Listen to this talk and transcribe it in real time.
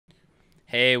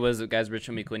Hey, what's up guys,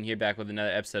 RichHomieQuinn here, back with another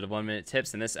episode of 1 Minute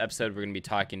Tips. In this episode, we're going to be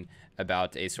talking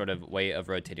about a sort of way of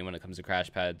rotating when it comes to crash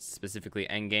pads, specifically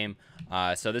endgame.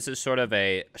 So this is sort of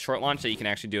a short launch that you can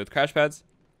actually do with crash pads.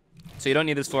 So you don't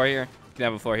need this floor here, you can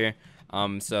have a floor here.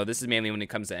 So this is mainly when it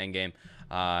comes to endgame.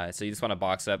 So you just want to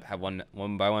box up, have one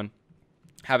by one.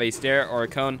 Have a stair or a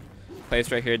cone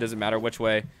placed right here, it doesn't matter which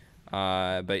way.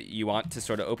 But you want to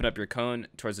sort of open up your cone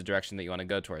towards the direction that you want to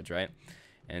go towards, right?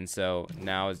 And so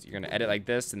now you're going to edit like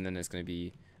this, and then it's going to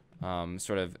be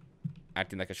sort of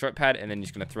acting like a short pad, and then you're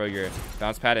just going to throw your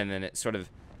bounce pad, and then it sort of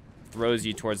throws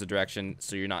you towards the direction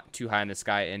so you're not too high in the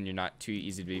sky and you're not too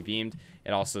easy to be beamed.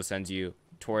 It also sends you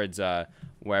towards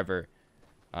wherever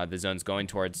the zone's going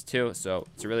towards too. So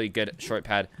it's a really good short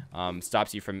pad.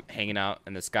 Stops you from hanging out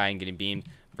in the sky and getting beamed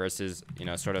versus, you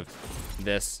know, sort of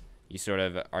this. You sort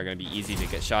of are going to be easy to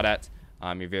get shot at.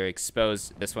 You're very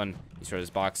exposed. This one, you sort of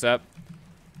just box up.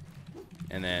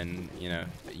 And then, you know,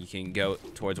 you can go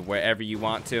towards wherever you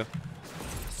want to.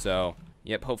 So,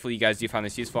 yep, hopefully you guys do find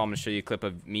this useful. I'm going to show you a clip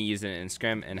of me using it in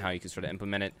Scrim and how you can sort of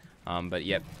implement it. But,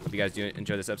 yep, hope you guys do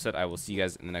enjoy this episode. I will see you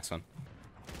guys in the next one.